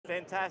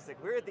Fantastic.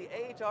 We're at the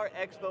AHR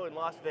Expo in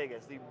Las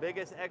Vegas, the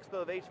biggest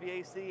expo of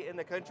HVAC in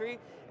the country,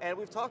 and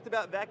we've talked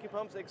about vacuum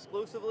pumps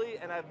exclusively,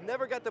 and I've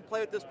never got to play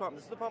with this pump.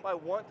 This is the pump I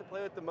want to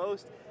play with the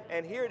most,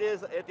 and here it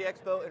is at the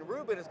expo, and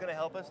Ruben is going to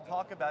help us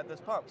talk about this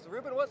pump. So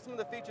Ruben, what's some of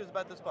the features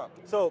about this pump?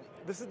 So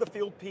this is the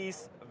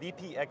Fieldpiece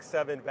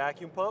VPX7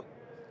 vacuum pump.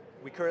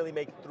 We currently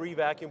make 3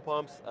 vacuum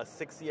pumps, a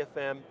 6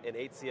 CFM, an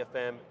 8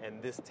 CFM,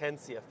 and this 10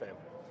 CFM.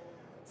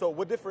 So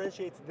what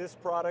differentiates this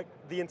product?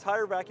 The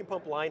entire vacuum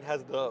pump line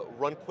has the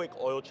run quick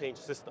oil change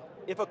system.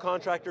 If a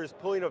contractor is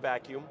pulling a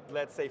vacuum,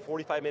 let's say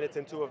 45 minutes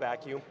into a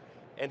vacuum,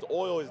 and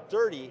oil is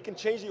dirty, you can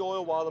change the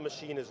oil while the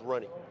machine is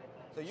running.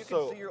 So you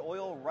can see your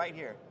oil right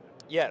here.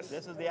 Yes.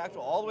 This is the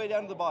actual, all the way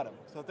down to the bottom.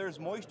 So if there's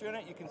moisture in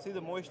it, you can see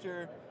the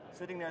moisture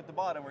sitting there at the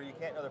bottom where you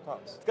can't in other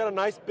pumps. It's got a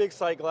nice big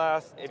sight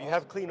glass. If you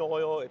have clean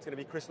oil, it's going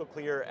to be crystal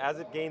clear. As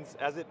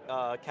it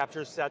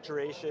captures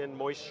saturation,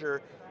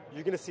 moisture,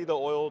 you're going to see the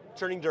oil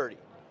turning dirty.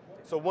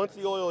 So once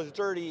the oil is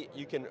dirty,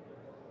 you can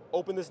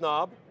open this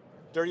knob.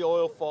 Dirty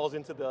oil falls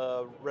into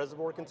the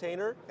reservoir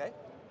container. Okay.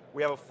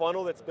 We have a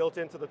funnel that's built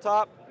into the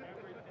top.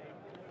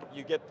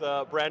 You get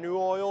the brand new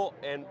oil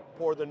and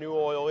pour the new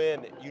oil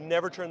in. You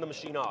never turn the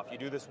machine off. You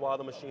do this while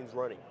the machine's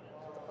running.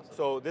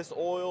 So this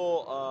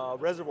oil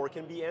reservoir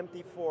can be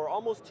empty for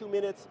almost 2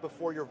 minutes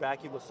before your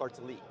vacuum will start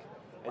to leak.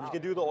 And you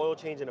can do the oil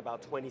change in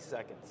about 20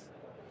 seconds.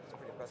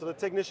 So the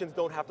technicians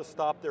don't have to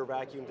stop their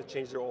vacuum to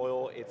change their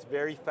oil. It's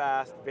very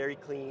fast, very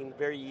clean,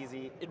 very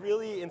easy. It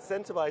really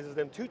incentivizes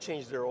them to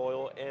change their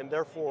oil and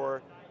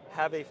therefore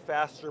have a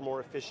faster,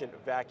 more efficient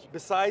vacuum.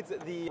 Besides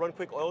the run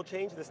quick oil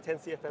change, this 10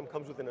 CFM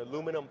comes with an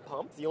aluminum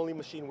pump. It's the only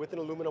machine with an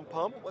aluminum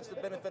pump. What's the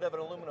benefit of an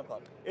aluminum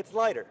pump? It's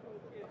lighter.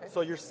 Okay. So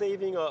you're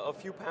saving a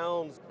few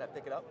pounds. Can I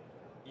pick it up?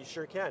 You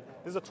sure can.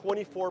 This is a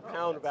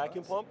 24-pound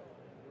vacuum pump.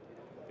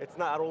 It's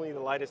not only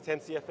the lightest 10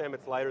 CFM,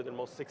 it's lighter than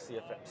most 6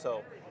 CFM.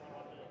 So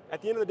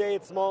at the end of the day,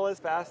 it's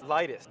smallest, fast,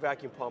 lightest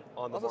vacuum pump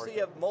on the market. Also,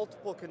 you have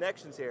multiple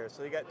connections here.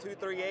 So you got 2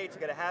 3/8, you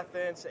got a 1/2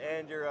 inch,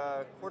 and your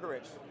 1/4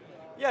 inch.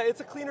 Yeah,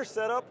 it's a cleaner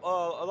setup. A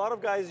lot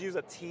of guys use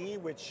a T,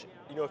 which,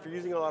 you know, if you're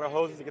using a lot of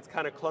hoses, it gets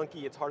kind of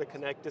clunky. It's hard to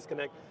connect,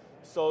 disconnect.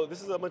 So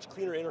this is a much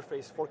cleaner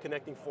interface for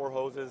connecting 4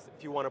 hoses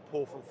if you want to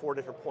pull from 4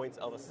 different points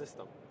of a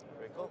system.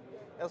 Very cool.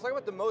 Now let's talk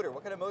about the motor.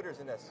 What kind of motor is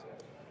in this?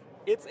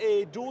 It's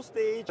a dual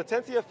stage. The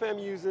 10 CFM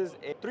uses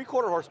a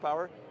 3/4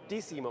 horsepower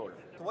DC motor.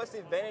 So what's the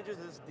advantages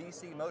of this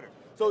DC motor?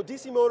 So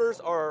DC motors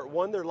are,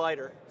 one, they're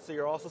lighter, so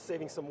you're also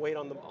saving some weight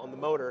on the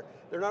motor.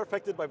 They're not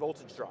affected by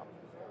voltage drop.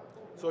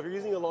 So if you're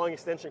using a long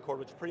extension cord,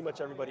 which pretty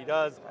much everybody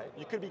does,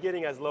 you could be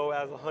getting as low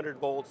as 100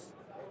 volts,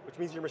 which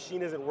means your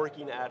machine isn't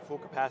working at full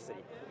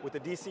capacity. With the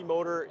DC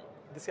motor,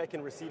 this guy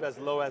can receive as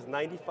low as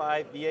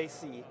 95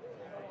 VAC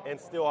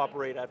and still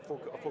operate at full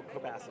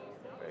capacity.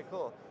 Very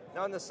cool.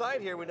 Now on the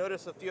side here, we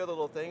notice a few other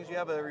little things. You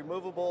have a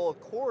removable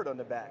cord on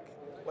the back.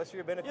 What's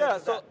your benefit? Yeah,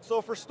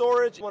 so for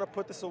storage, you want to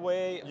put this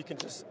away, you can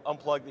just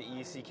unplug the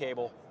EEC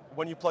cable.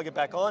 When you plug it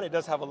back on, it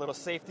does have a little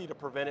safety to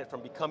prevent it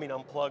from becoming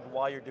unplugged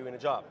while you're doing a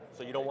job.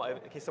 So you don't want,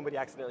 in case somebody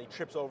accidentally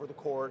trips over the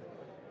cord,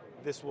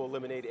 this will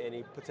eliminate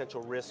any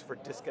potential risk for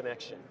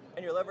disconnection.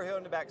 And your lever here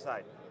on the back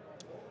side?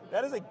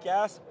 That is a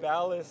gas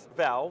ballast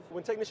valve.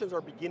 When technicians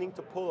are beginning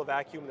to pull a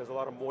vacuum, there's a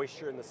lot of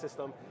moisture in the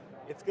system.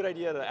 It's a good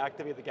idea to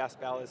activate the gas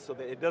ballast so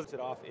that it doesn't sit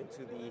off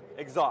into the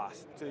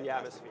exhaust, to the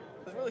atmosphere.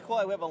 It's really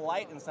cool. We have a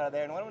light inside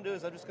there, and what I'm going to do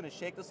is I'm just going to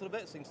shake this a little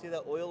bit so you can see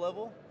that oil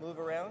level move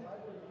around.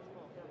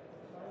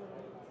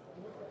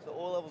 So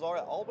oil levels are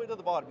all the way to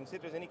the bottom. You can see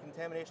if there's any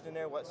contamination in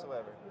there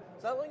whatsoever.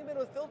 So how long have you been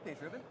with Fieldpiece,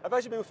 Ruben? I've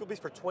actually been with Fieldpiece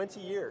for 20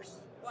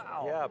 years.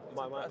 Wow. Yeah,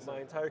 my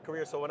entire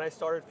career. So when I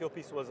started,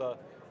 Fieldpiece was a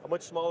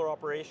much smaller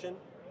operation.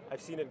 I've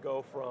seen it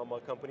go from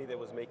a company that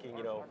was making,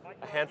 you know,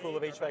 a handful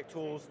of HVAC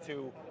tools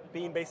to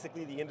being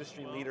basically the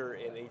industry leader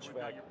in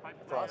HVAC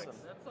products.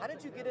 Awesome. How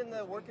did you get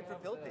into working for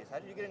Fieldpiece? How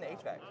did you get into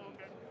HVAC?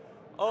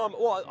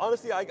 Well,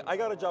 honestly, I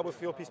got a job with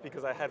Fieldpiece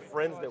because I had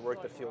friends that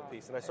worked at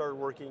Fieldpiece, and I started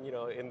working, you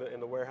know, in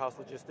the warehouse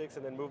logistics,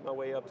 and then moved my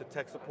way up to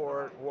tech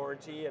support,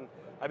 warranty, and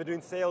I've been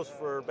doing sales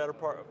for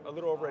a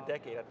little over a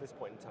decade at this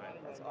point in time.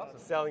 That's awesome.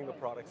 Selling the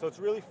product, so it's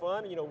really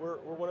fun. You know, we're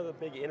one of the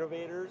big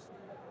innovators.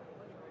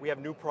 We have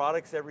new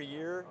products every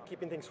year,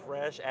 keeping things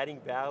fresh,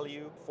 adding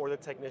value for the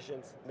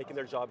technicians, making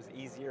their jobs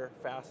easier,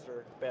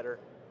 faster, better.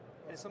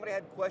 And if somebody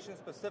had questions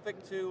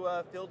specific to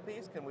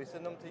Fieldpiece, can we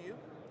send them to you?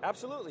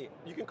 Absolutely.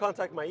 You can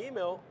contact my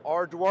email,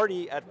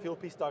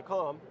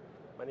 rduarte@fieldpiece.com.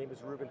 My name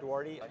is Ruben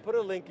Duarte. I put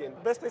a link in.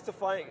 The best place to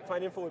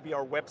find info would be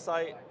our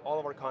website. All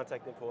of our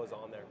contact info is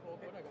on there.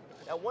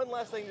 Now, one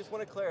last thing, just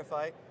want to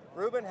clarify.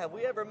 Ruben, have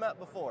we ever met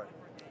before?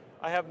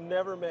 I have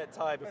never met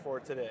Ty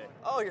before today.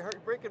 Oh, you're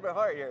breaking my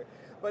heart here.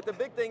 But the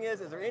big thing is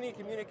there any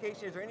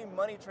communication? Is there any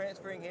money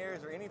transferring here?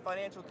 Is there any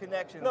financial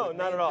connection? No,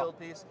 not at all.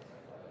 Fieldpiece?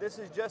 This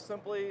is just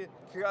simply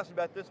curiosity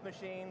about this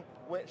machine,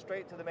 went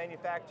straight to the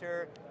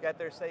manufacturer, got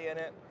their say in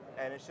it,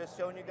 and it's just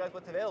showing you guys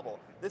what's available.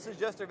 This is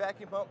just their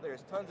vacuum pump.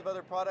 There's tons of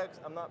other products.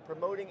 I'm not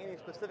promoting any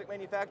specific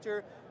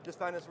manufacturer, just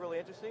find this really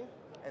interesting.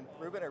 And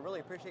Ruben, I really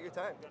appreciate your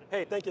time.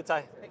 Hey, thank you,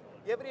 Ty. Hey.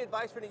 You have any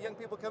advice for any young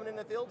people coming in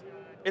the field?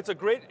 It's a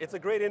great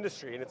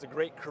industry and it's a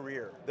great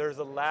career. There's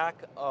a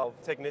lack of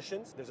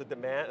technicians. There's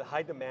a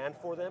high demand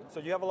for them. So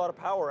you have a lot of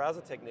power as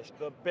a technician.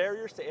 The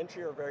barriers to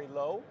entry are very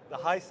low. The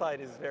high side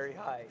is very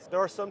high. There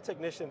are some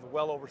technicians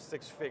well over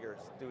 6 figures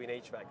doing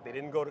HVAC. They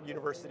didn't go to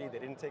university. They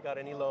didn't take out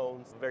any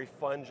loans. Very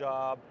fun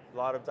job, a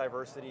lot of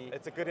diversity.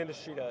 It's a good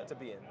industry to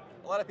be in.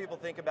 A lot of people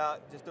think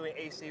about just doing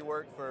AC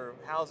work for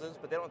houses,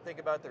 but they don't think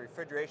about the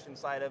refrigeration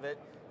side of it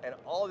and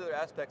all the other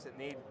aspects that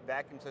need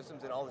vacuum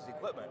systems and all this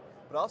equipment.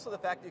 But also the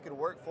fact that you can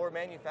work for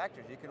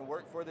manufacturers, you can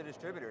work for the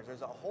distributors.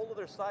 There's a whole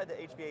other side to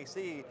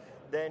HVAC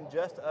than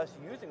just us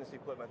using this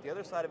equipment. The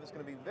other side of it's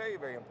going to be very,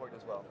 very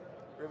important as well.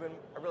 Ruben,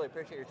 I really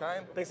appreciate your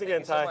time. Thanks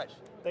again, Ty. Thank you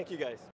so much. Thank you guys.